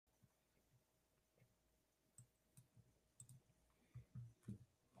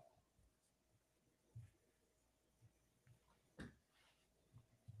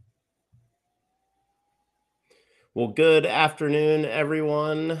Well, good afternoon,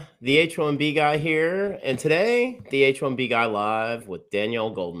 everyone. The H1B guy here, and today, the H1B guy live with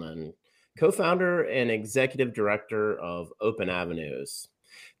Danielle Goldman, co founder and executive director of Open Avenues.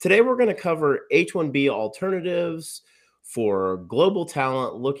 Today, we're going to cover H1B alternatives for global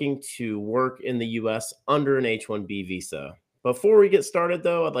talent looking to work in the US under an H1B visa. Before we get started,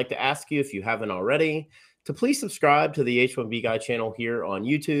 though, I'd like to ask you, if you haven't already, to please subscribe to the H1B guy channel here on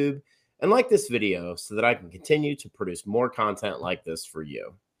YouTube and like this video so that I can continue to produce more content like this for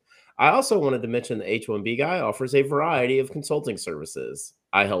you. I also wanted to mention the H1B Guy offers a variety of consulting services.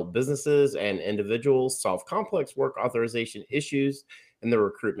 I help businesses and individuals solve complex work authorization issues in the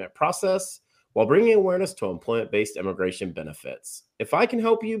recruitment process while bringing awareness to employment based immigration benefits. If I can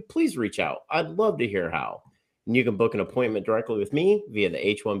help you, please reach out. I'd love to hear how. And you can book an appointment directly with me via the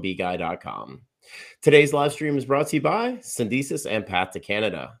h1bguy.com. Today's live stream is brought to you by Syndesis and Path to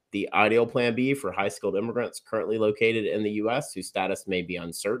Canada, the ideal plan B for high skilled immigrants currently located in the U.S. whose status may be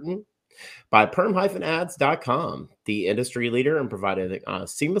uncertain. By perm-ads.com, the industry leader in providing a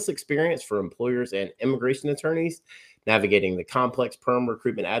seamless experience for employers and immigration attorneys navigating the complex perm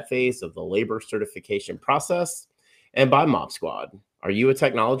recruitment ad phase of the labor certification process. And by Mob Squad. Are you a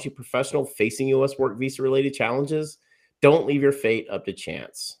technology professional facing U.S. work visa related challenges? Don't leave your fate up to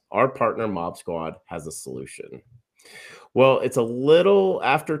chance. Our partner, Mob Squad, has a solution. Well, it's a little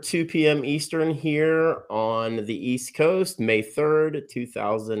after 2 p.m. Eastern here on the East Coast, May 3rd,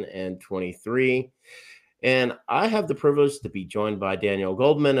 2023. And I have the privilege to be joined by Danielle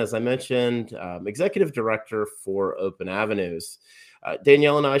Goldman, as I mentioned, Executive Director for Open Avenues.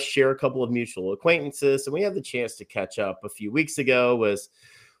 Danielle and I share a couple of mutual acquaintances, and we had the chance to catch up a few weeks ago as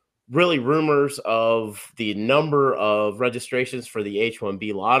really rumors of the number of registrations for the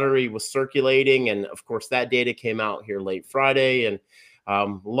H1B lottery was circulating. And of course, that data came out here late Friday. And a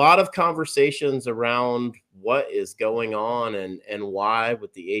lot of conversations around what is going on and why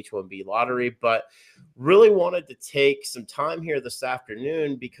with the H1B lottery. But really wanted to take some time here this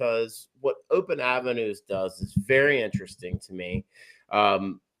afternoon because what Open Avenues does is very interesting to me.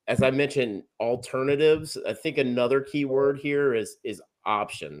 As I mentioned, alternatives. I think another key word here is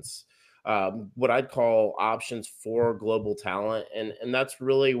options. What I'd call options for global talent, and that's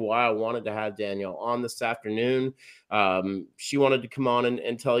really why I wanted to have Danielle on this afternoon. She wanted to come on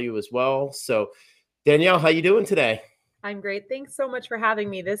and tell you as well. So, Danielle, how you doing today? I'm great. Thanks so much for having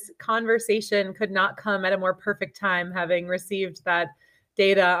me. This conversation could not come at a more perfect time, having received that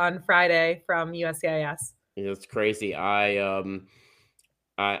data on Friday from USCIS. It's crazy. I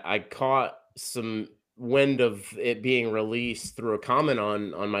caught some wind of it being released through a comment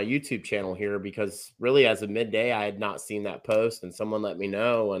on my YouTube channel here because really as of midday I had not seen that post and someone let me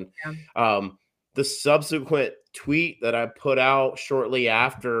know, and Yeah. the subsequent tweet that I put out shortly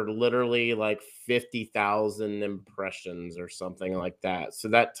after literally like 50,000 impressions or something like that. So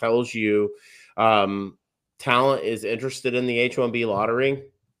that tells you talent is interested in the H1B lottery.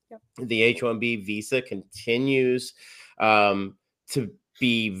 Yep. The H1B visa continues to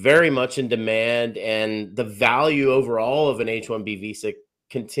be very much in demand, and the value overall of an H1B visa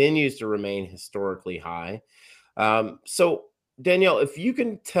continues to remain historically high. So, Danielle, if you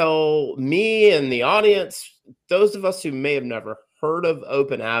can tell me and the audience, those of us who may have never heard of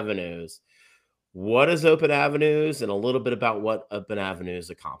Open Avenues, what is Open Avenues and a little bit about what Open Avenues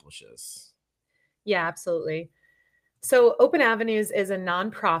accomplishes? Yeah, absolutely. So, Open Avenues is a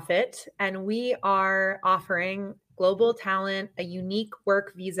nonprofit, and we are offering global talent a unique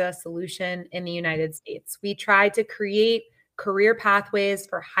work visa solution in the United States. We try to create career pathways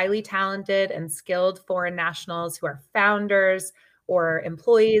for highly talented and skilled foreign nationals who are founders or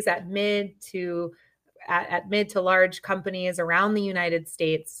employees at mid to large companies around the United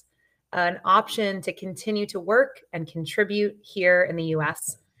States, an option to continue to work and contribute here in the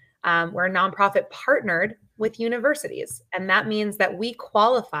US. We're a nonprofit partnered with universities, and that means that we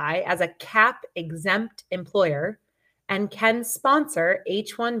qualify as a CAP exempt employer and can sponsor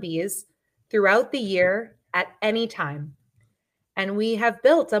H1Bs throughout the year at any time. And we have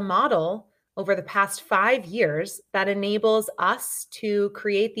built a model over the past 5 years that enables us to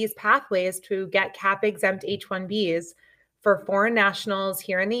create these pathways to get CAP exempt H1Bs for foreign nationals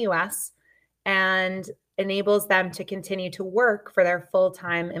here in the US and enables them to continue to work for their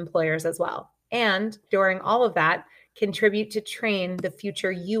full-time employers as well. And during all of that, contribute to train the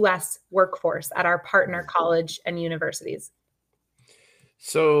future US workforce at our partner college and universities.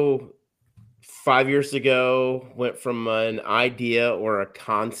 So, 5 years ago, went from an idea or a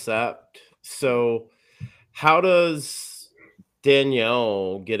concept. So, how does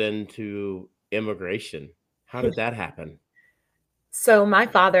Danielle get into immigration? How did that happen? So my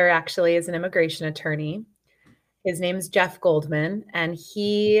father actually is an immigration attorney. His name's Jeff Goldman, and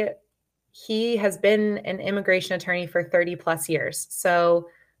he has been an immigration attorney for 30 plus years. So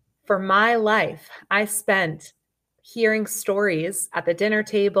for my life, I spent hearing stories at the dinner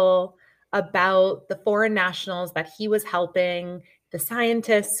table about the foreign nationals that he was helping, the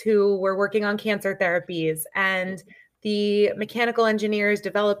scientists who were working on cancer therapies, and the mechanical engineers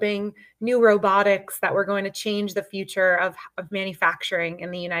developing new robotics that were going to change the future of manufacturing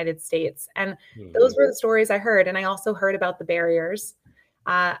in the United States. And those were the stories I heard. And I also heard about the barriers.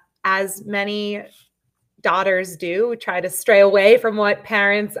 As many daughters do, try to stray away from what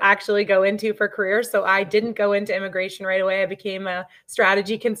parents actually go into for careers. So I didn't go into immigration right away. I became a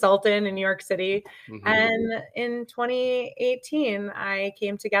strategy consultant in New York City. Mm-hmm. And in 2018, I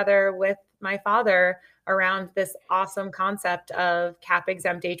came together with my father around this awesome concept of cap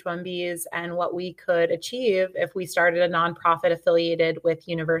exempt H1Bs and what we could achieve if we started a nonprofit affiliated with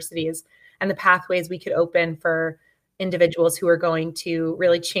universities and the pathways we could open for individuals who are going to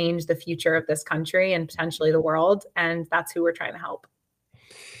really change the future of this country and potentially the world. And that's who we're trying to help.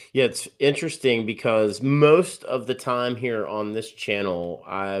 Yeah, it's interesting because most of the time here on this channel,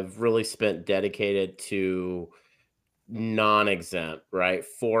 I've really spent dedicated to non-exempt, right?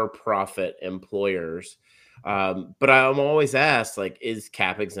 For-profit employers. But I'm always asked, like, is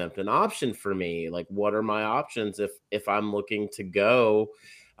cap exempt an option for me? Like, what are my options if I'm looking to go,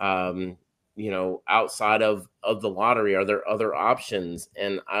 outside of the lottery? Are there other options?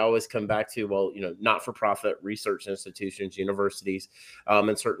 And I always come back to, well, not-for-profit research institutions, universities,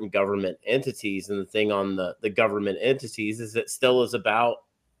 and certain government entities. And the thing on the government entities is it still is about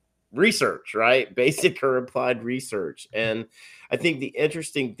research, right? Basic or applied research. And I think the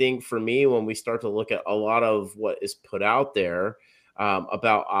interesting thing for me when we start to look at a lot of what is put out there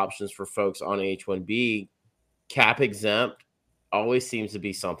about options for folks on H1B, cap exempt always seems to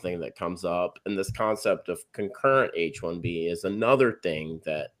be something that comes up. And this concept of concurrent H1B is another thing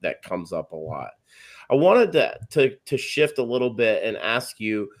that comes up a lot. I wanted to shift a little bit and ask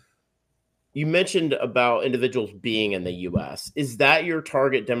you, you mentioned about individuals being in the US. Is that your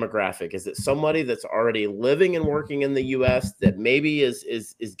target demographic? Is it somebody that's already living and working in the US that maybe is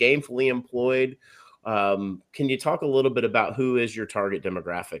gainfully employed? Can you talk a little bit about who is your target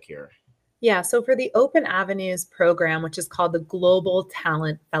demographic here? Yeah, so for the Open Avenues program, which is called the Global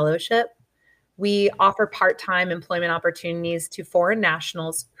Talent Fellowship, we offer part-time employment opportunities to foreign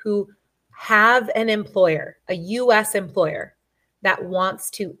nationals who have an employer, a US employer, that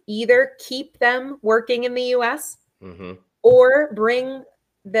wants to either keep them working in the US Mm-hmm. or bring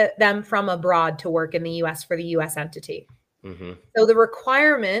them from abroad to work in the US for the US entity. Mm-hmm. So the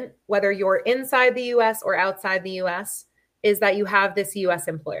requirement, whether you're inside the US or outside the US, is that you have this US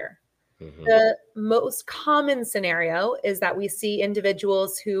employer. Mm-hmm. The most common scenario is that we see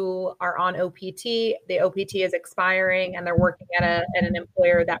individuals who are on OPT, the OPT is expiring, and they're working at an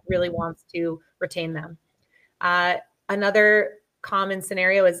employer that really wants to retain them. Another common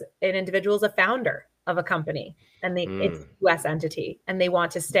scenario is an individual is a founder of a company, and it's a US entity, and they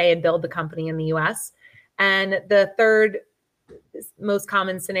want to stay and build the company in the US. And the third most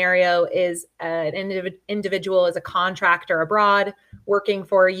common scenario is an individual is a contractor abroad working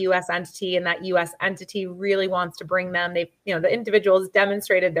for a US entity, and that US entity really wants to bring them. The individuals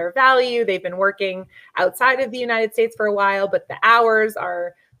demonstrated their value. They've been working outside of the United States for a while, but the hours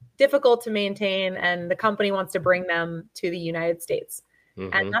are difficult to maintain, and the company wants to bring them to the United States.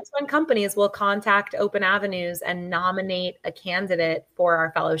 Mm-hmm. And that's when companies will contact Open Avenues and nominate a candidate for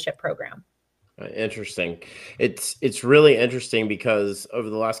our fellowship program. Interesting. It's really interesting because over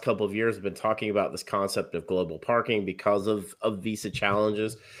the last couple of years, I've been talking about this concept of global parking because of visa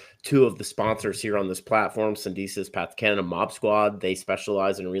challenges. Two of the sponsors here on this platform, Sandisa's Path Canada Mob Squad, they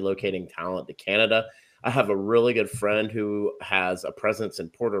specialize in relocating talent to Canada. I have a really good friend who has a presence in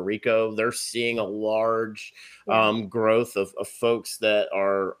Puerto Rico. They're seeing a large growth of folks that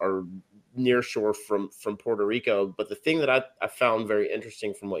are near shore from Puerto Rico. But the thing that I found very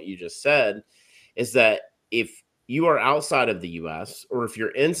interesting from what you just said is that if you are outside of the US or if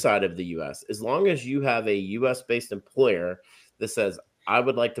you're inside of the US, as long as you have a US based employer that says, I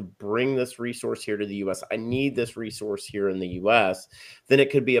would like to bring this resource here to the US, I need this resource here in the US, then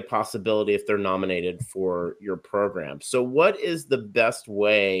it could be a possibility if they're nominated for your program. So what is the best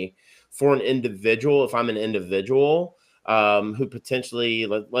way for an individual, if I'm an individual who potentially,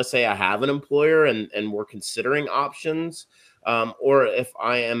 let's say I have an employer and we're considering options, or if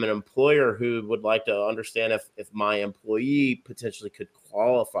I am an employer who would like to understand if my employee potentially could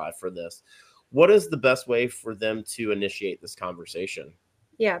qualify for this, what is the best way for them to initiate this conversation?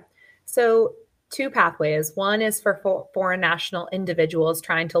 Yeah. So two pathways. One is for foreign national individuals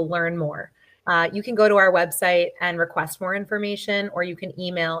trying to learn more. You can go to our website and request more information, or you can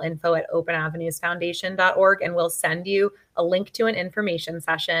email info@openavenusfoundation.org, and we'll send you a link to an information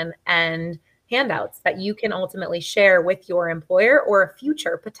session and handouts that you can ultimately share with your employer or a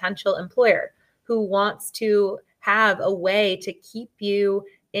future potential employer who wants to have a way to keep you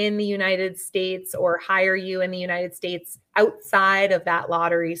in the United States or hire you in the United States outside of that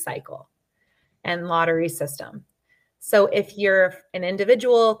lottery cycle and lottery system. So if you're an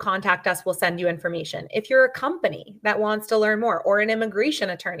individual, contact us, we'll send you information. If you're a company that wants to learn more, or an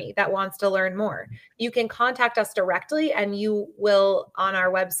immigration attorney that wants to learn more, you can contact us directly, and you will, on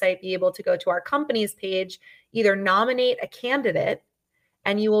our website, be able to go to our company's page, either nominate a candidate,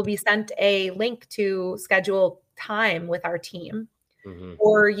 and you will be sent a link to schedule time with our team. Mm-hmm.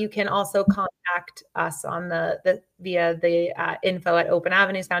 Or you can also contact us on via the info at Open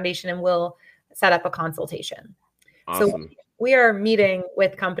Avenues Foundation, and we'll set up a consultation. Awesome. So we are meeting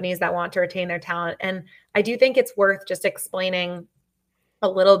with companies that want to retain their talent. And I do think it's worth just explaining a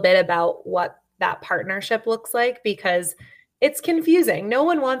little bit about what that partnership looks like, because it's confusing. No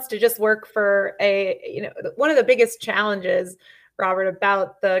one wants to just work for one of the biggest challenges, Robert,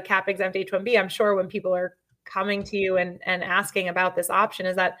 about the cap exempt H1B, I'm sure when people are coming to you and asking about this option,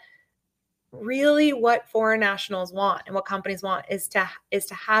 is that really what foreign nationals want and what companies want is to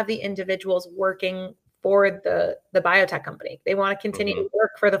have the individuals working for the biotech company. They want to continue to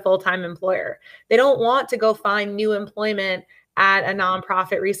work for the full-time employer. They don't want to go find new employment at a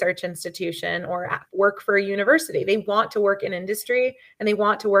nonprofit research institution or work for a university. They want to work in industry, and they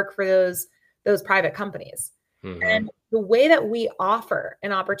want to work for those private companies. And the way that we offer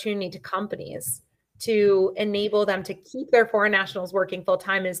an opportunity to companies to enable them to keep their foreign nationals working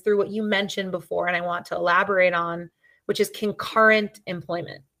full-time is through what you mentioned before, and I want to elaborate on, which is concurrent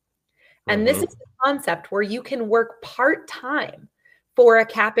employment. And this is the concept where you can work part-time for a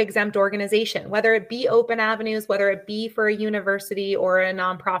cap-exempt organization, whether it be Open Avenues, whether it be for a university or a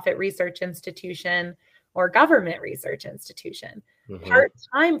nonprofit research institution or government research institution,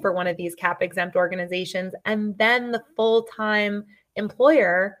 part-time for one of these cap-exempt organizations, and then the full-time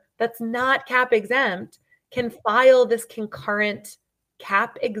employer that's not cap-exempt can file this concurrent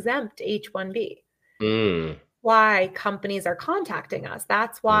cap-exempt H1B. Why companies are contacting us.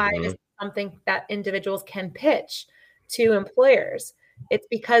 That's why this is something that individuals can pitch to employers. It's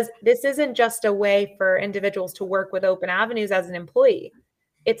because this isn't just a way for individuals to work with Open Avenues as an employee.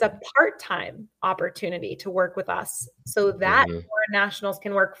 It's a part-time opportunity to work with us so that foreign nationals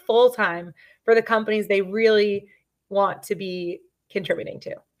can work full-time for the companies they really want to be contributing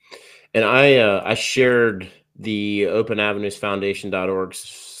to. And I shared the openavenusfoundation.org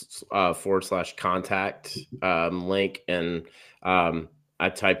 /contact link, and I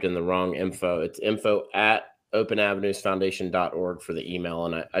typed in the wrong info. It's info@openavenusfoundation.org for the email,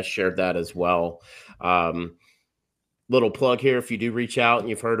 and I shared that as well. Little plug here: if you do reach out and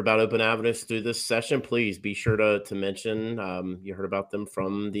you've heard about Open Avenues through this session, please be sure to mention you heard about them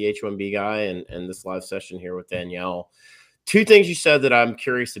from the H1B guy and this live session here with Danielle. Two things you said that I'm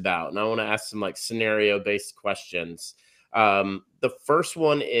curious about, and I want to ask some like scenario-based questions. The first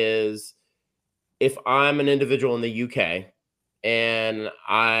one is, if I'm an individual in the UK and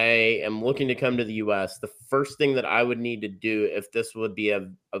I am looking to come to the US, the first thing that I would need to do, if this would be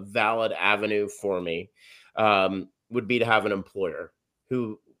a valid avenue for me, would be to have an employer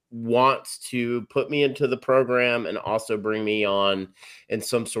who wants to put me into the program and also bring me on in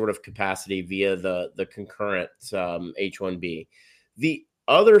some sort of capacity via the concurrent H1B. The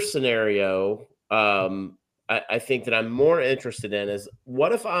other scenario I think that I'm more interested in is,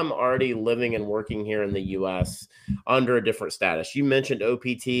 what if I'm already living and working here in the US under a different status? You mentioned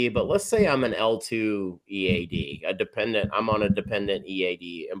OPT, but let's say I'm an L2 EAD, I'm on a dependent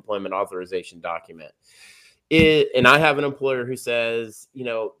EAD, employment authorization document. And I have an employer who says,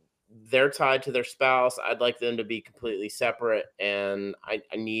 they're tied to their spouse. I'd like them to be completely separate, and I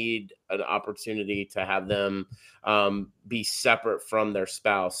need an opportunity to have them be separate from their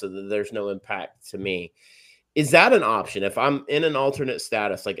spouse so that there's no impact to me. Is that an option? If I'm in an alternate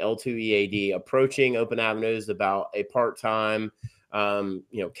status like L2 EAD, approaching Open Avenues about a part-time,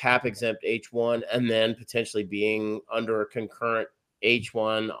 cap exempt H1, and then potentially being under a concurrent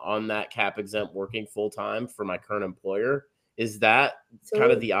H1 on that cap exempt working full-time for my current employer, is that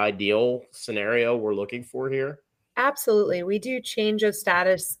kind of the ideal scenario we're looking for here? Absolutely. We do change of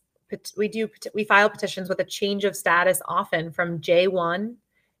status. We file petitions with a change of status often from J1.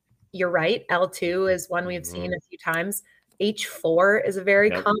 You're right. L2 is one we've seen a few times. H4 is a very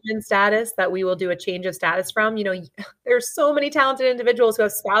common status that we will do a change of status from. There's so many talented individuals who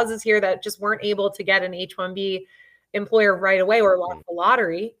have spouses here that just weren't able to get an H1B employer right away or lost the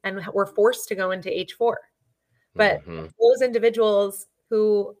lottery and were forced to go into H4. But those individuals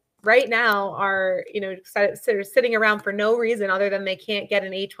who right now are, sort of sitting around for no reason other than they can't get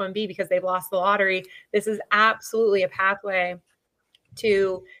an H1B because they've lost the lottery, this is absolutely a pathway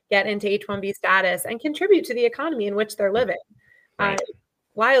to get into H1B status and contribute to the economy in which they're living. Right.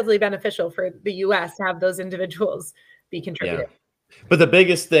 Wildly beneficial for the U.S. to have those individuals be contributing. Yeah. But the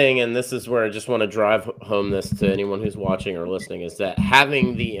biggest thing, and this is where I just want to drive home this to anyone who's watching or listening, is that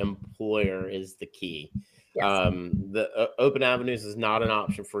having the employer is the key. Yes. The Open Avenues is not an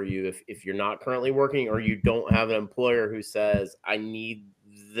option for you if you're not currently working or you don't have an employer who says, I need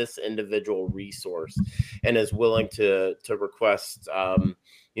this individual resource and is willing to request,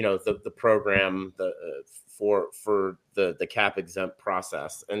 the program, for the cap exempt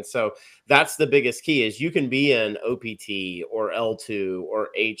process. And so that's the biggest key is you can be in OPT or L2 or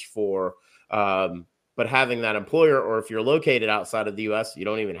H4, but having that employer, or if you're located outside of the US, you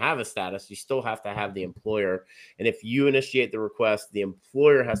don't even have a status, you still have to have the employer. And if you initiate the request, the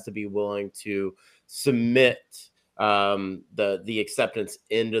employer has to be willing to submit the acceptance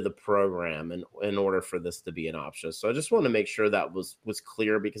into the program in order for this to be an option. So I just want to make sure that was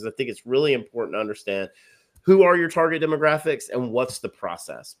clear, because I think it's really important to understand who are your target demographics and what's the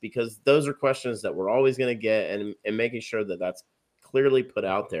process, because those are questions that we're always going to get, and making sure that that's clearly put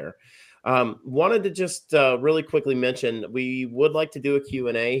out there. Wanted to just really quickly mention, we would like to do a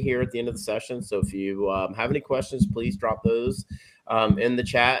Q&A here at the end of the session. So if you have any questions, please drop those in the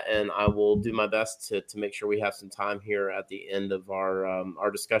chat, and I will do my best to make sure we have some time here at the end of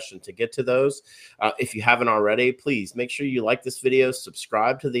our discussion to get to those. If you haven't already, please make sure you like this video,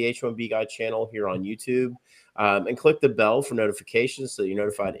 subscribe to the H1B Guy channel here on YouTube, and click the bell for notifications so you're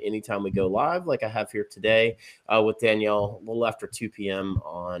notified anytime we go live, like I have here today with Danielle a little after 2 p.m.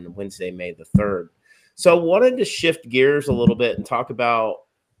 on Wednesday, May the 3rd. So I wanted to shift gears a little bit and talk about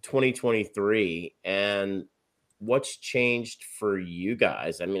 2023 and what's changed for you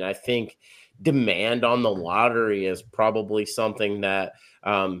guys. I mean, I think demand on the lottery is probably something that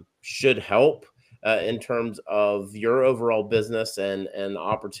should help in terms of your overall business and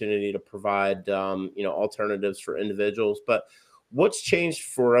opportunity to provide, alternatives for individuals. But what's changed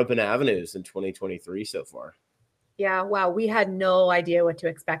for Open Avenues in 2023 so far? Yeah, wow. We had no idea what to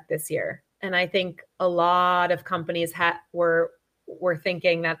expect this year. And I think a lot of companies were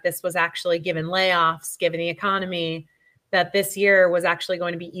thinking that this was actually, given layoffs, given the economy, that this year was actually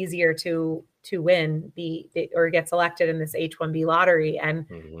going to be easier to win or get selected in this H1B lottery. And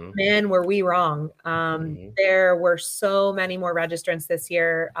man, were we wrong. There were so many more registrants this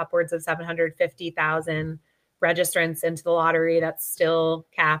year, upwards of 750,000 registrants into the lottery. That's still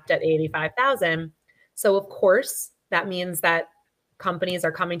capped at 85,000. So of course, that means that companies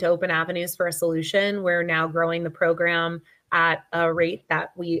are coming to Open Avenues for a solution. We're now growing the program at a rate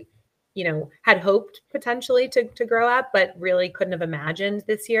that we, had hoped potentially to grow at, but really couldn't have imagined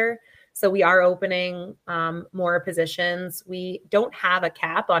this year. So we are opening more positions. We don't have a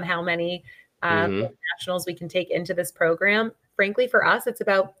cap on how many nationals we can take into this program. Frankly, for us, it's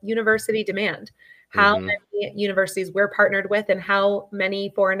about university demand. How many universities we're partnered with and how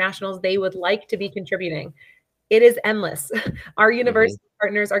many foreign nationals they would like to be contributing. It is endless. Our university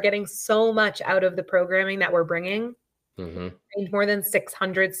partners are getting so much out of the programming that we're bringing. More than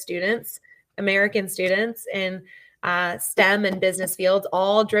 600 students, American students in STEM and business fields,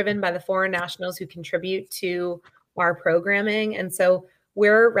 all driven by the foreign nationals who contribute to our programming. And so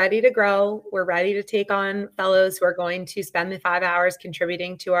we're ready to grow. We're ready to take on fellows who are going to spend the 5 hours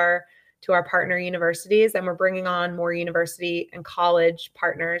contributing to our partner universities. And we're bringing on more university and college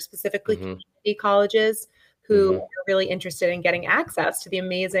partners, specifically community colleges, who are really interested in getting access to the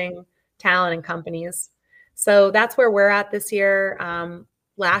amazing talent and companies. So that's where we're at this year.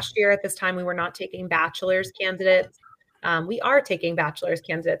 Last year at this time, we were not taking bachelor's candidates. We are taking bachelor's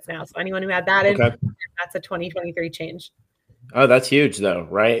candidates now. So anyone who had that in, that's a 2023 change. Oh, that's huge though,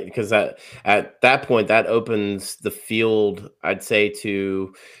 right? Because at that point, that opens the field, I'd say,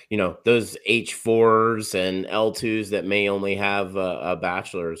 to, those H4s and L2s that may only have a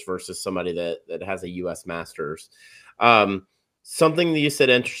bachelor's versus somebody that has a US master's. Something that you said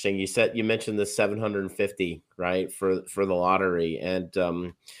interesting. You mentioned the 750, right, for the lottery, and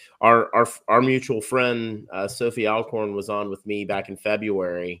our mutual friend Sophie Alcorn was on with me back in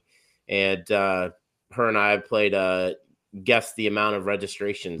February, and her and I played a guess the amount of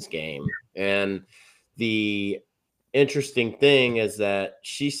registrations game. And the interesting thing is that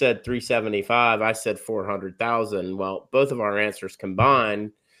she said 375, I said 400,000. Well, both of our answers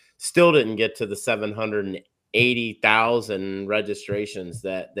combined still didn't get to the 750 80,000 registrations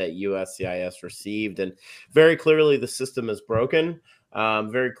that USCIS received, and very clearly the system is broken.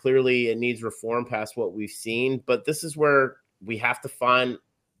 Very clearly it needs reform past what we've seen, but this is where we have to find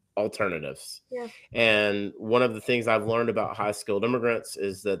alternatives. Yeah. And one of the things I've learned about high skilled immigrants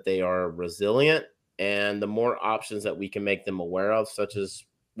is that they are resilient, and the more options that we can make them aware of, such as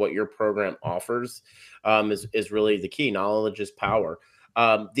what your program offers, is really the key. Knowledge is power.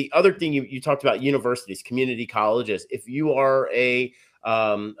 The other thing you talked about, universities, community colleges. If you are a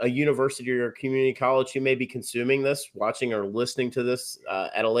university or a community college who may be consuming this, watching or listening to this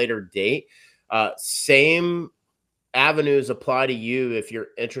at a later date, same avenues apply to you if you're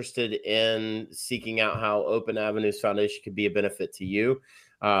interested in seeking out how Open Avenues Foundation could be a benefit to you,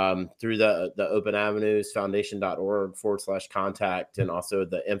 through the Open Avenues Foundation.org/contact, and also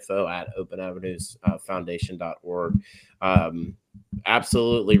the info at Open Avenues Foundation.org.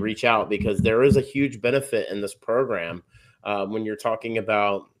 Absolutely reach out, because there is a huge benefit in this program. When you're talking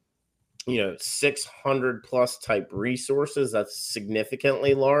about 600 plus type resources, that's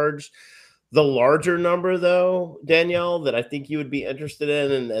significantly large. The larger number, though, Danielle, that I think you would be interested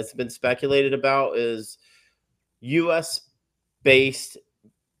in, and has been speculated about, is U.S.-based,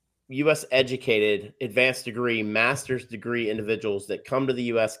 U.S.-educated, advanced degree, master's degree individuals that come to the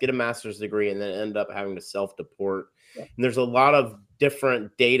U.S., get a master's degree, and then end up having to self-deport. Yeah. And there's a lot of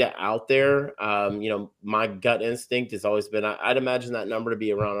different data out there. My gut instinct has always been, I'd imagine that number to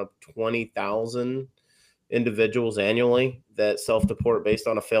be around 20,000 individuals annually that self-deport based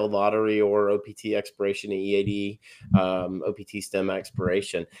on a failed lottery or OPT expiration, EAD, OPT STEM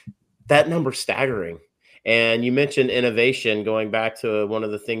expiration. That number's staggering. And you mentioned innovation, going back to one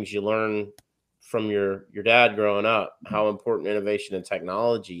of the things you learn from your dad growing up, how important innovation and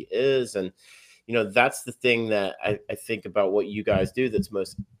technology is. And, that's the thing that I think about what you guys do that's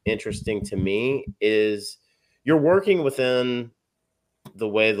most interesting to me, is you're working within the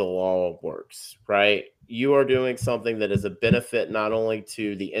way the law works, right? You are doing something that is a benefit not only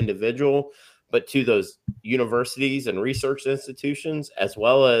to the individual, but to those universities and research institutions, as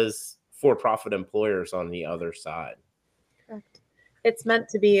well as for-profit employers on the other side. Correct. It's meant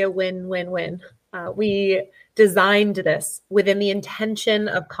to be a win-win-win. We designed this within the intention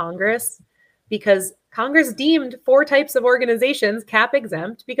of Congress, because Congress deemed 4 types of organizations cap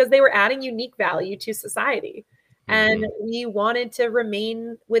exempt because they were adding unique value to society. And we wanted to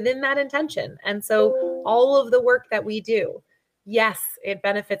remain within that intention. And so all of the work that we do, yes, it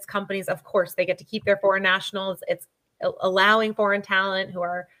benefits companies. Of course, they get to keep their foreign nationals. It's allowing foreign talent who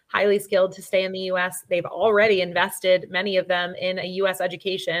are highly skilled to stay in the U.S. They've already invested, many of them, in a U.S.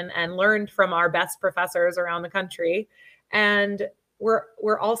 education and learned from our best professors around the country. And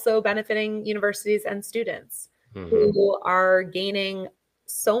we're also benefiting universities and students who are gaining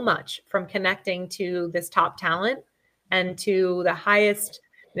so much from connecting to this top talent and to the highest,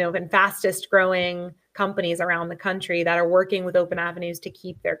 and fastest growing companies around the country that are working with Open Avenues to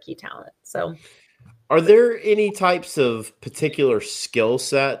keep their key talent. So, are there any types of particular skill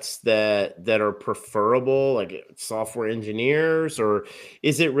sets that are preferable, like software engineers, or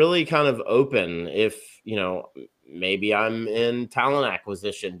is it really kind of open? If, maybe I'm in talent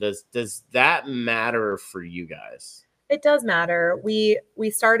acquisition, does that matter for you guys? It does matter. We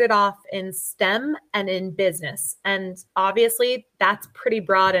started off in STEM and in business, and obviously that's pretty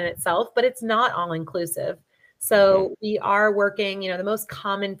broad in itself, but it's not all inclusive. So we are working, the most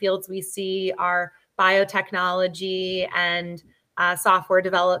common fields we see are biotechnology and software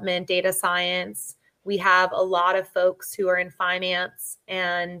development, data science. We have a lot of folks who are in finance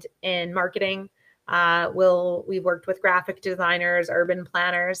and in marketing. We've worked with graphic designers, urban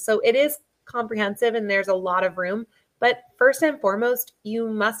planners. So it is comprehensive and there's a lot of room. But first and foremost, you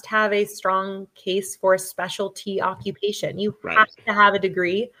must have a strong case for a specialty occupation. You have to have a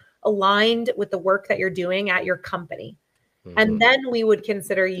degree aligned with the work that you're doing at your company. And then we would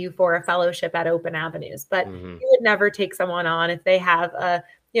consider you for a fellowship at Open Avenues. But you would never take someone on if they have a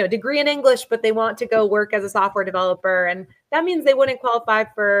degree in English, but they want to go work as a software developer. And that means they wouldn't qualify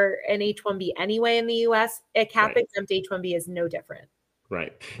for an H1B anyway in the US. A cap exempt H1B is no different.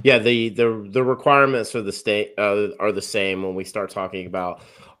 Right. Yeah. The requirements for the state are the same when we start talking about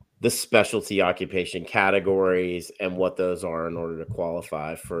the specialty occupation categories and what those are in order to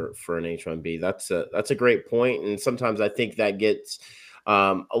qualify for an H1B. That's a great point. And sometimes I think that gets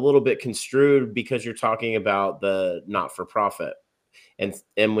a little bit construed because you're talking about the not-for-profit. And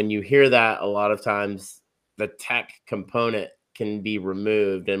when you hear that, a lot of times the tech component can be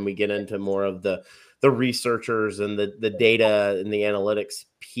removed, and we get into more of the researchers and the data and the analytics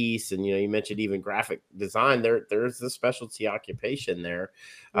piece. And you mentioned even graphic design. There's a specialty occupation there,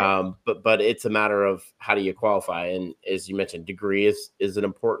 Yep. but it's a matter of how do you qualify. And as you mentioned, degree is an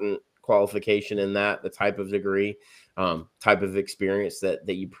important qualification in that. The type of degree, type of experience that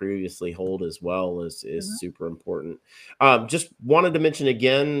you previously hold as well is Mhm. super important. Just wanted to mention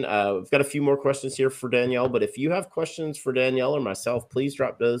again, we've got a few more questions here for Danielle, but if you have questions for Danielle or myself, please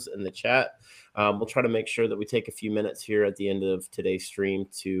drop those in the chat. We'll try to make sure that we take a few minutes here at the end of today's stream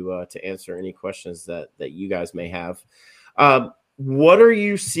to answer any questions that you guys may have. What are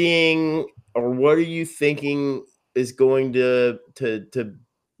you seeing, or what are you thinking is going to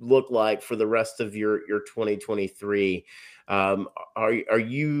look like for the rest of your 2023? Are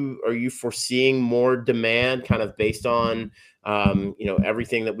you foreseeing more demand, kind of based on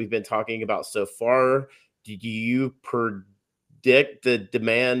everything that we've been talking about so far? Do you predict the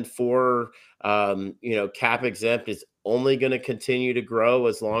demand for cap exempt is only going to continue to grow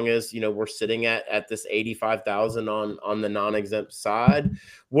as long as we're sitting at this 85,000 on the non-exempt side?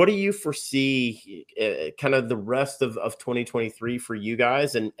 What do you foresee kind of the rest of 2023 for you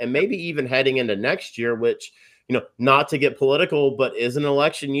guys, and maybe even heading into next year, which not to get political, but is an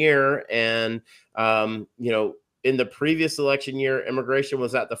election year? And in the previous election year, immigration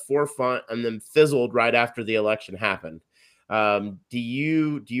was at the forefront and then fizzled right after the election happened. Do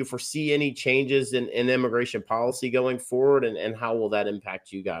you foresee any changes in immigration policy going forward, and how will that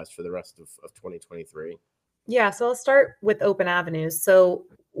impact you guys for the rest of 2023? Yeah, so I'll start with open avenues. So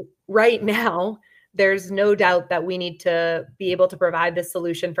right now, there's no doubt that we need to be able to provide this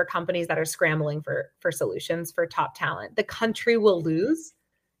solution for companies that are scrambling for solutions for top talent. The country will lose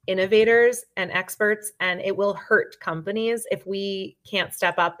innovators and experts, and it will hurt companies if we can't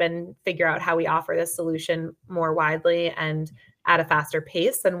step up and figure out how we offer this solution more widely and at a faster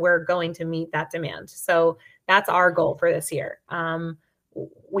pace. And we're going to meet that demand. So that's our goal for this year.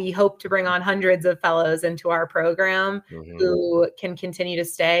 We hope to bring on hundreds of fellows into our program who can continue to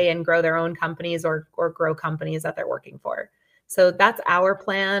stay and grow their own companies or grow companies that they're working for. So that's our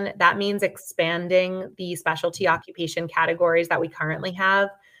plan. That means expanding the specialty occupation categories that we currently have.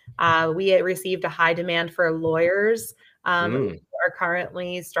 We received a high demand for lawyers who are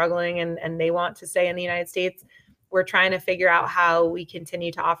currently struggling and they want to stay in the United States. We're trying to figure out how we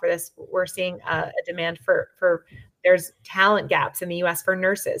continue to offer this. We're seeing a demand for there's talent gaps in the US for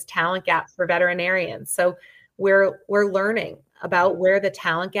nurses, talent gaps for veterinarians. So we're learning about where the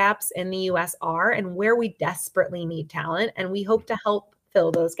talent gaps in the US are and where we desperately need talent. And we hope to help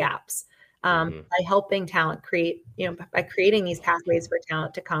fill those gaps by helping talent create, by creating these pathways for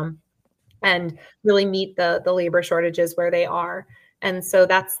talent to come and really meet the labor shortages where they are. And so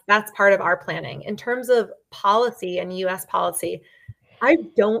that's part of our planning. In terms of policy and US policy, I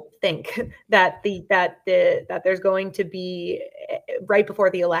don't think that there's going to be right before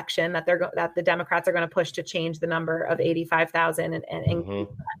the election that the Democrats are going to push to change the number of 85,000 and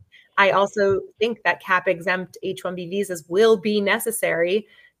I also think that cap exempt H1B visas will be necessary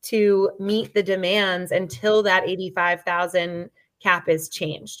to meet the demands until that 85,000 cap is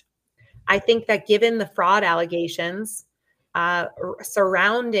changed. I think that given the fraud allegations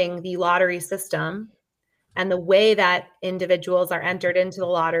surrounding the lottery system and the way that individuals are entered into the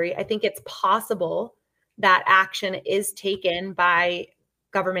lottery, I think it's possible that action is taken by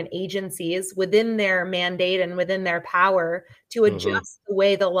government agencies within their mandate and within their power to adjust the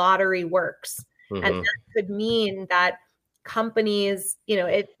way the lottery works. And that could mean that companies,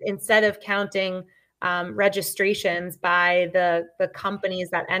 instead of counting registrations by the companies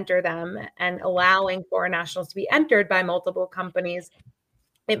that enter them and allowing foreign nationals to be entered by multiple companies,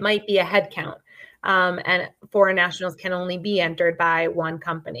 it might be a head count. And foreign nationals can only be entered by one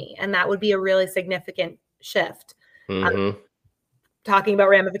company. And that would be a really significant shift. Talking about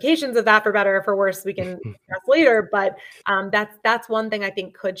ramifications of that for better or for worse, we can discuss later. But that's one thing I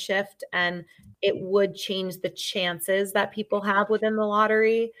think could shift, and it would change the chances that people have within the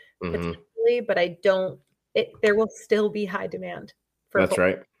lottery potentially. But there will still be high demand for. That's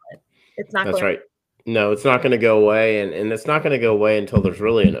right. It's not That's going. right. No, it's not going to go away, and it's not going to go away until there's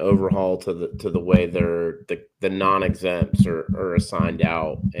really an overhaul to the way the non-exempts are assigned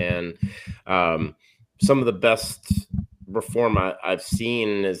out. And some of the best reform I've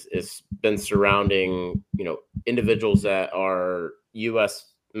seen is been surrounding individuals that are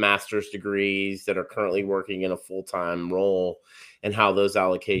U.S. master's degrees that are currently working in a full-time role, and how those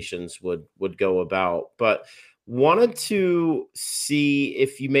allocations would go about. But wanted to see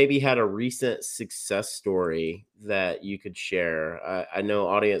if you maybe had a recent success story that you could share. I know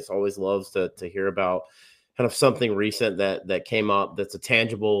audience always loves to hear about kind of something recent that came up that's a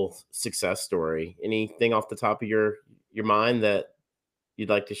tangible success story. Anything off the top of your mind that you'd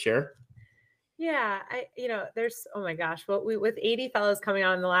like to share? Yeah, there's, oh my gosh, well, with 80 fellows coming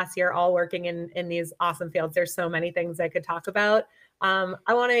on in the last year, all working in these awesome fields, there's so many things I could talk about. I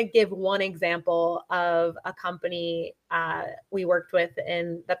want to give one example of a company we worked with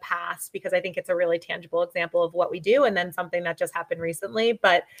in the past, because I think it's a really tangible example of what we do, and then something that just happened recently.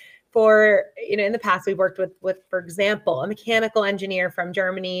 But in the past, we worked with, for example, a mechanical engineer from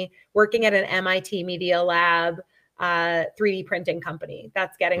Germany working at an MIT Media Lab 3D printing company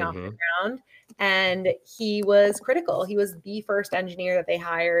that's getting off the ground. And he was critical. He was the first engineer that they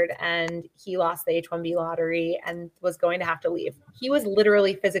hired, and he lost the H1B lottery and was going to have to leave. He was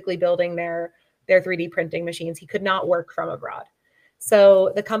literally physically building their 3D printing machines. He could not work from abroad.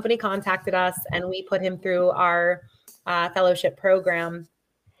 So the company contacted us, and we put him through our fellowship program.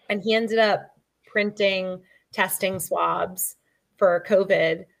 And he ended up printing testing swabs for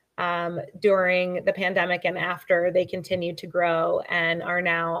COVID during the pandemic and after. They continued to grow and are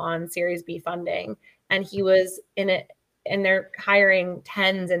now on Series B funding. And he was in it, and they're hiring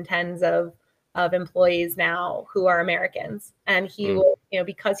tens and tens of employees now who are Americans. And he will,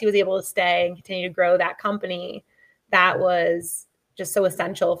 because he was able to stay and continue to grow that company, that was just so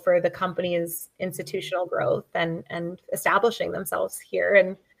essential for the company's institutional growth and establishing themselves here.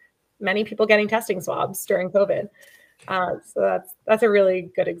 And many people getting testing swabs during COVID. So that's a really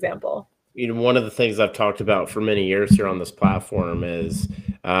good example. One of the things I've talked about for many years here on this platform is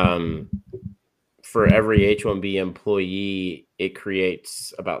for every H1B employee, it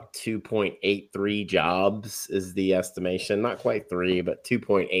creates about 2.83 jobs is the estimation. Not quite 3, but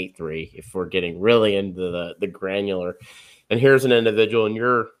 2.83 if we're getting really into the granular. And here's an individual in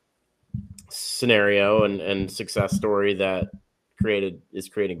your scenario and success story that is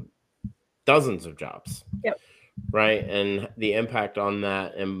creating dozens of jobs. Yep. Right. And the impact on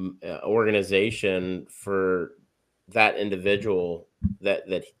that organization for that individual that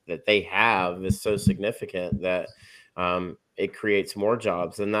they have is so significant that it creates more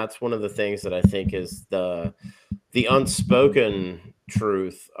jobs. And that's one of the things that I think is the unspoken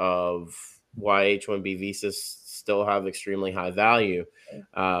truth of why H1B visas still have extremely high value.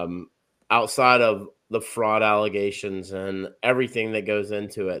 Outside of the fraud allegations and everything that goes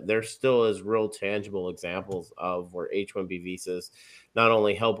into it, there still is real tangible examples of where H1B visas not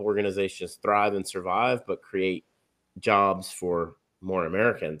only help organizations thrive and survive, but create jobs for more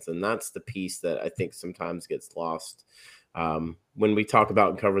Americans. And that's the piece that I think sometimes gets lost when we talk about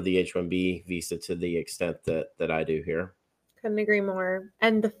and cover the H1B visa to the extent that I do here. Couldn't agree more.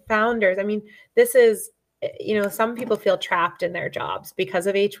 And the founders, I mean, this is, some people feel trapped in their jobs because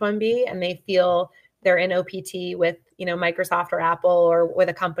of H1B, and they feel they're in OPT with, Microsoft or Apple or with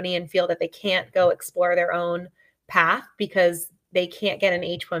a company, and feel that they can't go explore their own path because they can't get an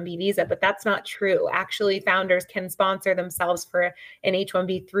H1B visa. But that's not true. Actually, founders can sponsor themselves for an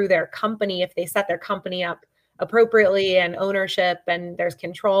H1B through their company if they set their company up appropriately, and ownership, and there's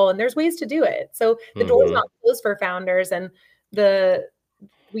control, and there's ways to do it. So the door's not closed for founders. And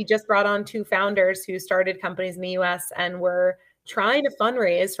we just brought on 2 founders who started companies in the US and were trying to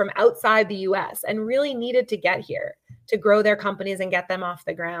fundraise from outside the US and really needed to get here to grow their companies and get them off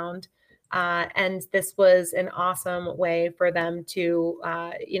the ground. And this was an awesome way for them to,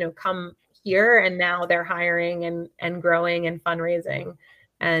 come here. And now they're hiring and growing and fundraising.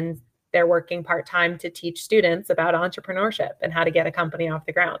 And they're working part-time to teach students about entrepreneurship and how to get a company off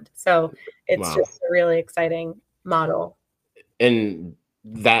the ground. So it's just a really exciting model. And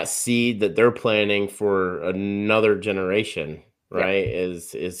that seed that they're planting for another generation, right,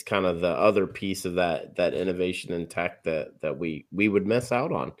 is kind of the other piece of that innovation in tech that we would miss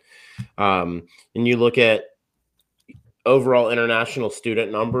out on. And you look at overall international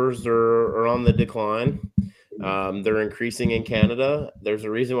student numbers are on the decline. They're increasing in Canada. There's a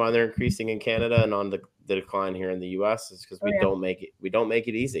reason why they're increasing in Canada and on the decline here in the U.S. is because we don't make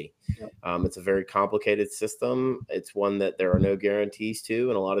it easy. It's a very complicated system. It's one that there are no guarantees to,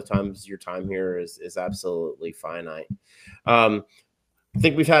 and a lot of times your time here is absolutely finite. I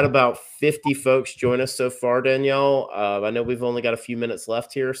think we've had about 50 folks join us so far, Danielle. I know we've only got a few minutes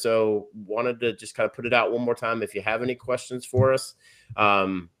left here, so wanted to just kind of put it out one more time. If you have any questions for us,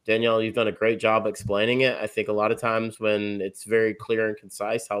 Danielle, you've done a great job explaining it. I think a lot of times when it's very clear and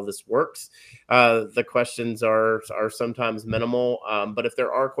concise how this works, the questions are sometimes minimal. But if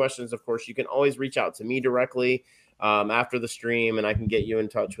there are questions, of course, you can always reach out to me directly after the stream, and I can get you in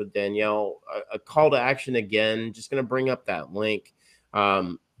touch with Danielle. A call to action again, just going to bring up that link.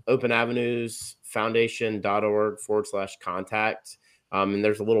 Open Avenues Foundation.org/contact. And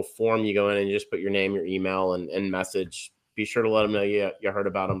there's a little form you go in and you just put your name, your email, and message. Be sure to let them know you heard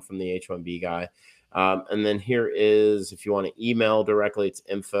about them from the H1B guy. And then here is, if you want to email directly, it's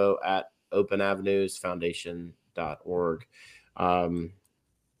info@openavenusfoundation.org.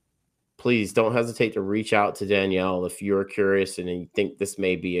 Please don't hesitate to reach out to Danielle if you're curious and you think this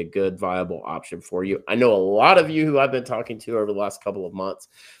may be a good, viable option for you. I know a lot of you who I've been talking to over the last couple of months,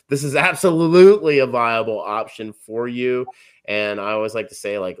 this is absolutely a viable option for you. And I always like to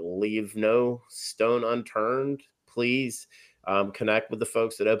say, like, leave no stone unturned. Please connect with the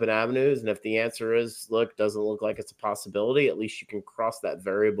folks at Open Avenues. And if the answer is, look, doesn't look like it's a possibility, at least you can cross that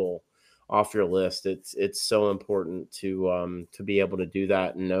variable off your list. It's so important to be able to do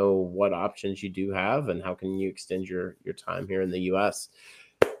that and know what options you do have and how can you extend your time here in the US.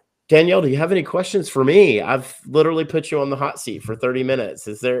 Danielle, do you have any questions for me? I've literally put you on the hot seat for 30 minutes.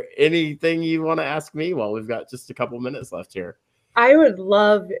 Is there anything you want to ask me while we've got just a couple minutes left here? I would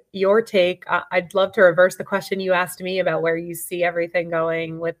love your take. I'd love to reverse the question you asked me about where you see everything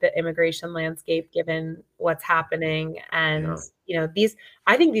going with the immigration landscape, given what's happening. And,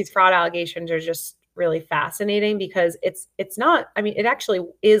 I think these fraud allegations are just really fascinating because it's not, I mean, it actually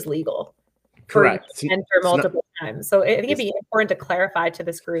is legal. Correct. For you to enter multiple times. So I think it'd be important to clarify to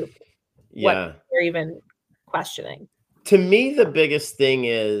this group what they're even questioning. To me, the biggest thing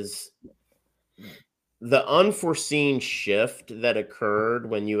is the unforeseen shift that occurred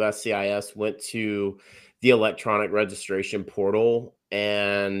when USCIS went to the electronic registration portal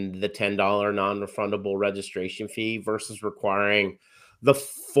and the $10 non-refundable registration fee versus requiring the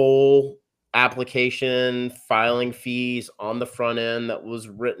full application filing fees on the front end that was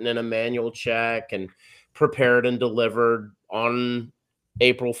written in a manual check and prepared and delivered on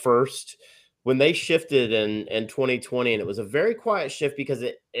April 1st. When they shifted in 2020, and it was a very quiet shift because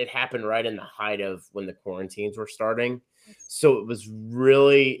it happened right in the height of when the quarantines were starting. So it was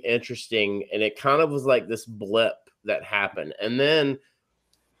really interesting. And it kind of was like this blip that happened. And then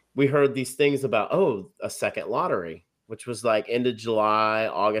we heard these things about, a second lottery, which was like end of July,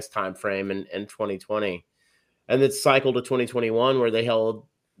 August timeframe in 2020. And then cycle to 2021 where they held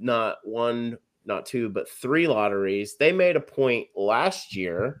not one, not two, but three lotteries. They made a point last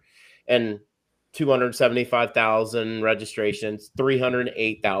year and 275,000 registrations,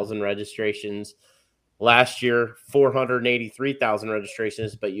 308,000 registrations. Last year, 483,000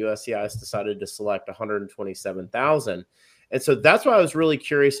 registrations, but USCIS decided to select 127,000. And so that's why I was really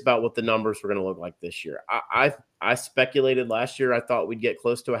curious about what the numbers were going to look like this year. I speculated last year, I thought we'd get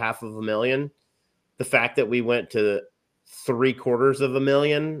close to 500,000. The fact that we went to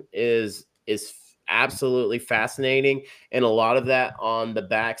 750,000 is absolutely fascinating. And a lot of that on the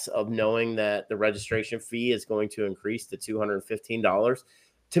backs of knowing that the registration fee is going to increase to $215.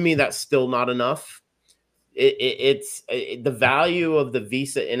 To me, that's still not enough. It's the value of the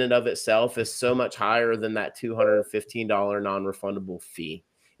visa in and of itself is so much higher than that $215 non-refundable fee.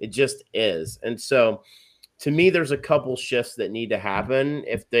 It just is. And so to me, there's a couple shifts that need to happen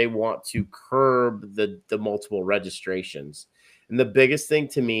if they want to curb the multiple registrations. And the biggest thing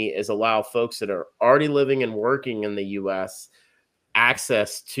to me is allow folks that are already living and working in the U.S.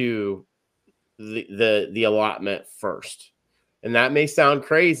 access to the allotment first. And that may sound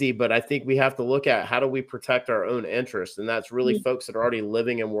crazy, but I think we have to look at how do we protect our own interests. And that's really folks that are already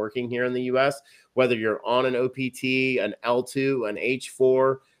living and working here in the U.S., whether you're on an OPT, an L2, an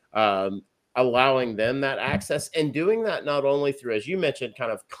H4, allowing them that access and doing that not only through, as you mentioned,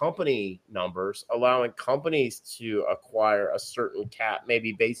 kind of company numbers, allowing companies to acquire a certain cap,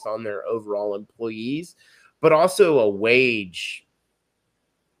 maybe based on their overall employees, but also a wage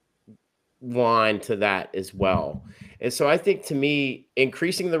line to that as well. And so I think, to me,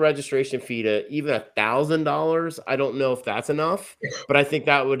 increasing the registration fee to even $1,000, I don't know if that's enough, but I think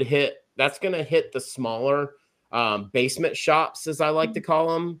that's going to hit the smaller basement shops, as I like to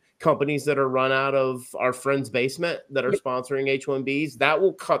call them, companies that are run out of our friend's basement that are sponsoring H1Bs. That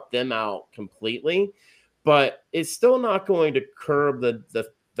will cut them out completely, but it's still not going to curb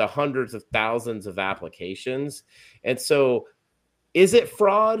the hundreds of thousands of applications. And so is it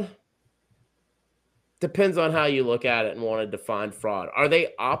fraud? Depends on how you look at it and want to define fraud. Are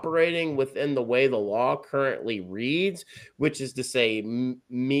they operating within the way the law currently reads, which is to say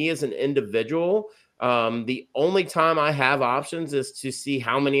me as an individual, the only time I have options is to see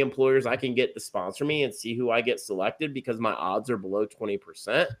how many employers I can get to sponsor me and see who I get selected because my odds are below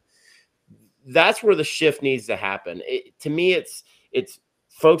 20%. That's where the shift needs to happen. To me, it's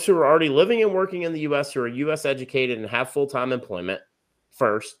folks who are already living and working in the U.S. who are U.S. educated and have full-time employment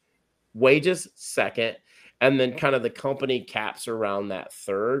first, wages second, and then kind of the company caps around that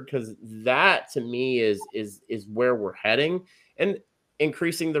third, because that to me is where we're heading. And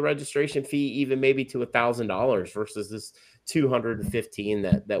increasing the registration fee even maybe to $1,000 versus this 215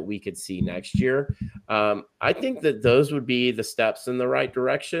 that we could see next year. I think that those would be the steps in the right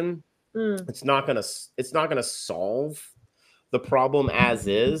direction. Mm, It's not gonna solve the problem as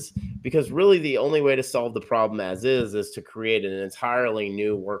is, because really the only way to solve the problem as is to create an entirely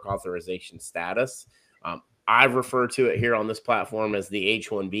new work authorization status. I've referred to it here on this platform as the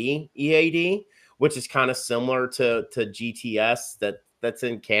H1B EAD, which is kind of similar to GTS that's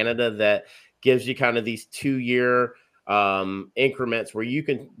in Canada, that gives you kind of these 2-year increments where you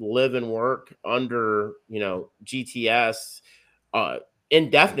can live and work under, GTS uh,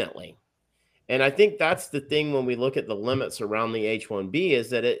 indefinitely. And I think that's the thing when we look at the limits around the H1B, is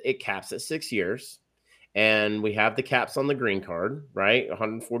that it caps at 6 years. And we have the caps on the green card, right?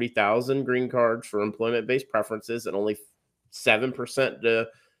 140,000 green cards for employment based preferences, and only 7% to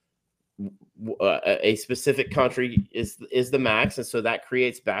a specific country is the max. And so that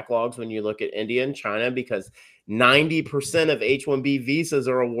creates backlogs when you look at India and China, because 90% of H1B visas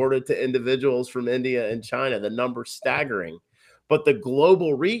are awarded to individuals from India and China. The number's staggering. But the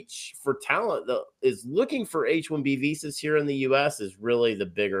global reach for talent that is looking for H1B visas here in the US is really the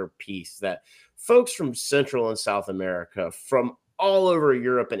bigger piece, that folks from Central and South America, from all over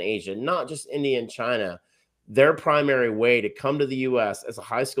Europe and Asia, not just India and China, their primary way to come to the US as a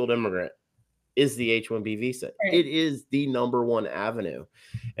high skilled immigrant is the H1B visa. right. It is the number one avenue.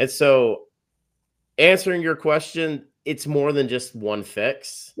 And so, answering your question, it's more than just one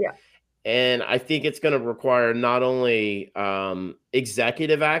fix. Yeah. And I think it's going to require not only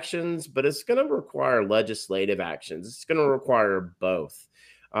executive actions, but it's going to require legislative actions. It's going to require both.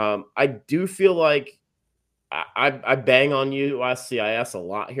 I do feel like I bang on USCIS a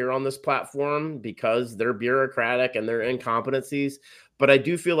lot here on this platform because they're bureaucratic and their incompetencies. But I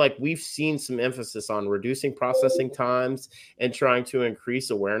do feel like we've seen some emphasis on reducing processing times and trying to increase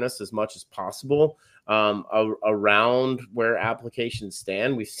awareness as much as possible around where applications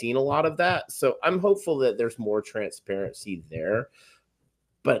stand. We've seen a lot of that. So I'm hopeful that there's more transparency there.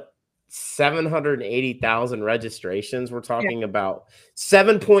 But 780,000 registrations, we're talking about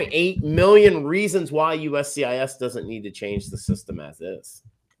 7.8 million reasons why USCIS doesn't need to change the system as is.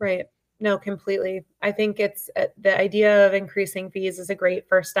 Right. No, completely. I think it's the idea of increasing fees is a great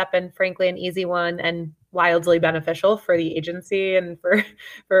first step, and frankly, an easy one, and wildly beneficial for the agency and for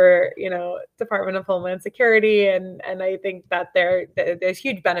Department of Homeland Security, and I think that there's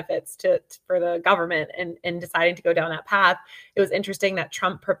huge benefits for the government in deciding to go down that path. It was interesting that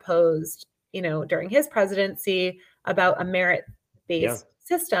Trump proposed, during his presidency, about a merit-based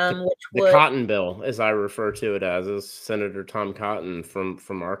system, which the would Cotton Bill, as I refer to it as Senator Tom Cotton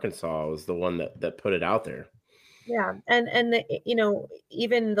from Arkansas was the one that put it out there. Yeah, and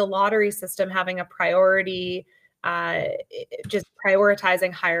even the lottery system having a priority, just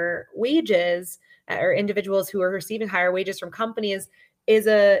prioritizing higher wages or individuals who are receiving higher wages from companies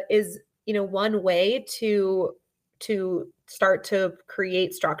is one way to start to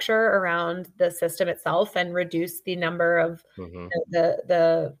create structure around the system itself and reduce the number of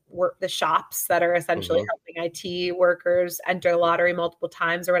the shops that are essentially helping IT workers enter the lottery multiple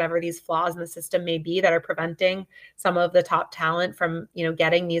times, or whatever these flaws in the system may be that are preventing some of the top talent from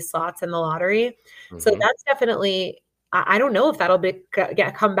getting these slots in the lottery. So that's definitely, I don't know if that'll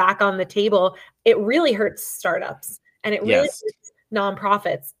come back on the table. It really hurts startups, and it really hurts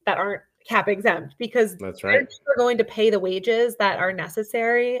nonprofits that aren't cap exempt, because that's right. They're going to pay the wages that are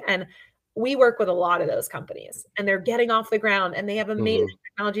necessary. And we work with a lot of those companies, and they're getting off the ground, and they have amazing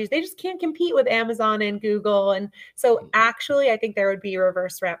technologies. They just can't compete with Amazon and Google. And so actually, I think there would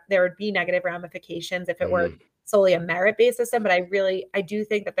be negative ramifications if it were solely a merit-based system. But I do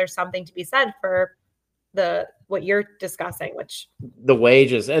think that there's something to be said for what you're discussing, which the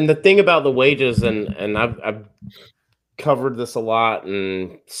wages. And the thing about the wages, and I've covered this a lot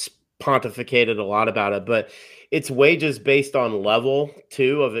and pontificated a lot about it, but it's wages based on level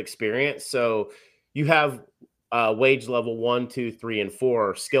 2 of experience. So you have wage level 1, 2, 3, and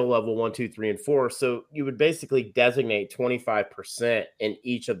 4, skill level 1, 2, 3, and 4. So you would basically designate 25% in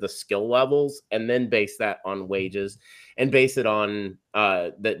each of the skill levels, and then base that on wages, and base it on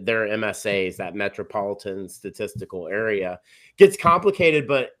their MSAs, that metropolitan statistical area. Gets complicated,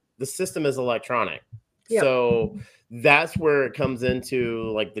 but the system is electronic. Yep. So that's where it comes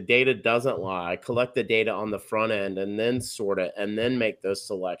into, like, the data doesn't lie. Collect the data on the front end and then sort it, and then make those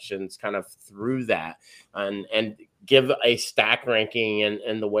selections kind of through that, and give a stack ranking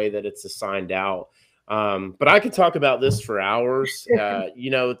and the way that it's assigned out. But I could talk about this for hours.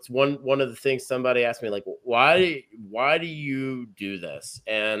 It's one of the things somebody asked me, like, why do you do this?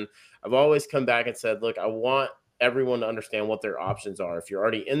 And I've always come back and said, look, I want everyone to understand what their options are. If you're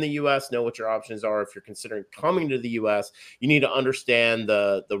already in the US, know what your options are. If you're considering coming to the US, you need to understand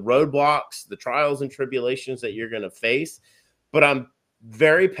the roadblocks, the trials and tribulations that you're going to face. But I'm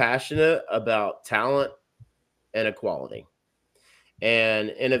very passionate about talent and equality and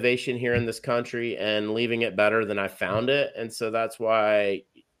innovation here in this country and leaving it better than I found it. And so that's why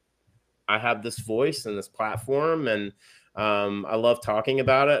I have this voice and this platform, and I love talking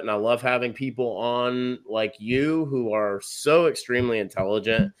about it. And I love having people on like you who are so extremely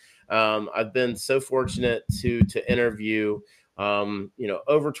intelligent. I've been so fortunate to interview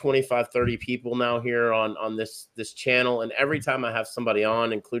over 25, 30 people now here on this channel. And every time I have somebody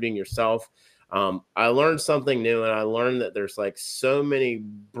on, including yourself, I learned something new, and I learned that there's like so many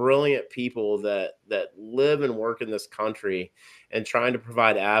brilliant people that live and work in this country, and trying to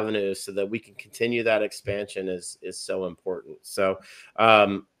provide avenues so that we can continue that expansion is so important. So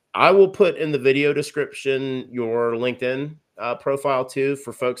I will put in the video description your LinkedIn profile too,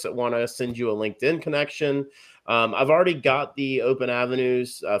 for folks that want to send you a LinkedIn connection. I've already got the Open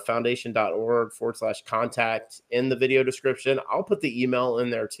Avenues foundation.org/contact in the video description. I'll put the email in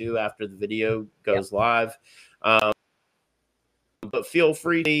there too after the video goes live. But feel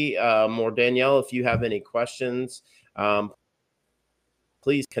free to, or Danielle, if you have any questions,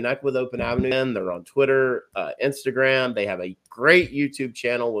 please connect with Open Avenue. They're on Twitter, Instagram. They have a great YouTube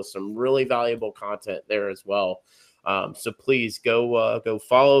channel with some really valuable content there as well. So please go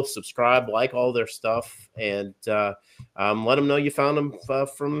follow, subscribe, like all their stuff, and let them know you found them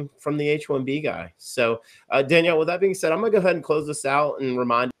from the H1B guy. So Danielle, with that being said, I'm gonna go ahead and close this out and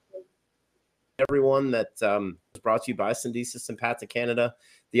remind everyone that was brought to you by Syndesis and Pat to Canada,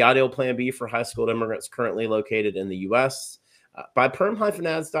 the ideal plan B for high school immigrants currently located in the U.S. By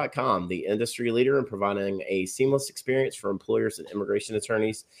perm-ads.com, the industry leader in providing a seamless experience for employers and immigration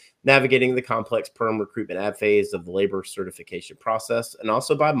attorneys navigating the complex perm recruitment ad phase of the labor certification process, and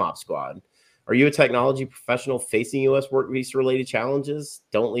also by Mob Squad. Are you a technology professional facing U.S. work visa related challenges?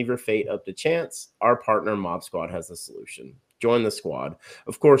 Don't leave your fate up to chance. Our partner Mob Squad has a solution. Join the squad.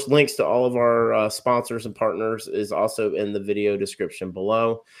 Of course, links to all of our sponsors and partners is also in the video description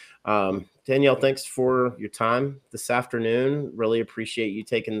below. Danielle, thanks for your time this afternoon. Really appreciate you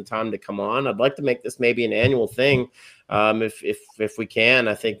taking the time to come on. I'd like to make this maybe an annual thing, if we can.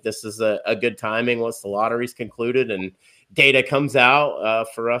 I think this is a good timing once the lottery's concluded and data comes out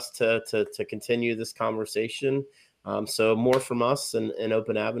for us to continue this conversation. So more from us and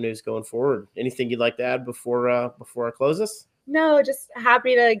Open Avenues going forward. Anything you'd like to add before I close this? No, just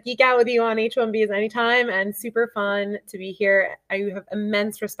happy to geek out with you on H1Bs anytime, and super fun to be here. I have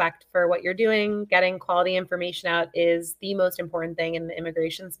immense respect for what you're doing. Getting quality information out is the most important thing in the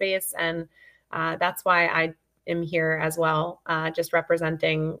immigration space. And that's why I am here as well, just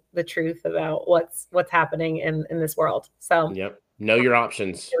representing the truth about what's happening in this world. So yep. Know your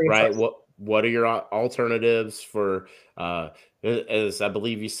options, right? What are your alternatives for, as I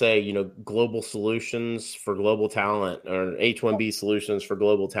believe you say, global solutions for global talent, or H1B solutions for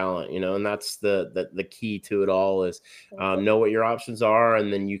global talent, and that's the key to it all is know what your options are,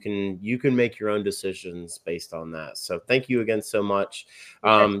 and then you can make your own decisions based on that. So thank you again so much.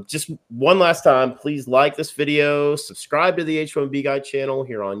 Just one last time, please like this video, subscribe to the H1B Guy channel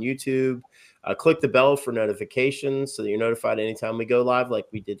here on YouTube. Click the bell for notifications so that you're notified anytime we go live, like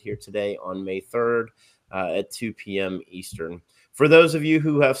we did here today on May 3rd at 2 p.m. Eastern. For those of you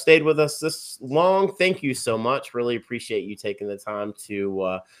who have stayed with us this long, thank you so much. Really appreciate you taking the time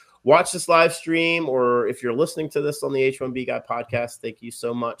to watch this live stream, or if you're listening to this on the H1B Guy podcast, thank you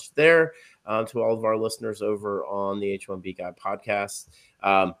so much there to all of our listeners over on the H1B Guy podcast.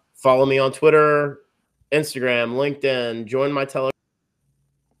 Follow me on Twitter, Instagram, LinkedIn, join my Telegram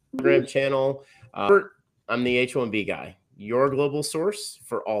channel. I'm the H1B Guy, your global source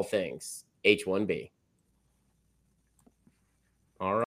for all things H1B.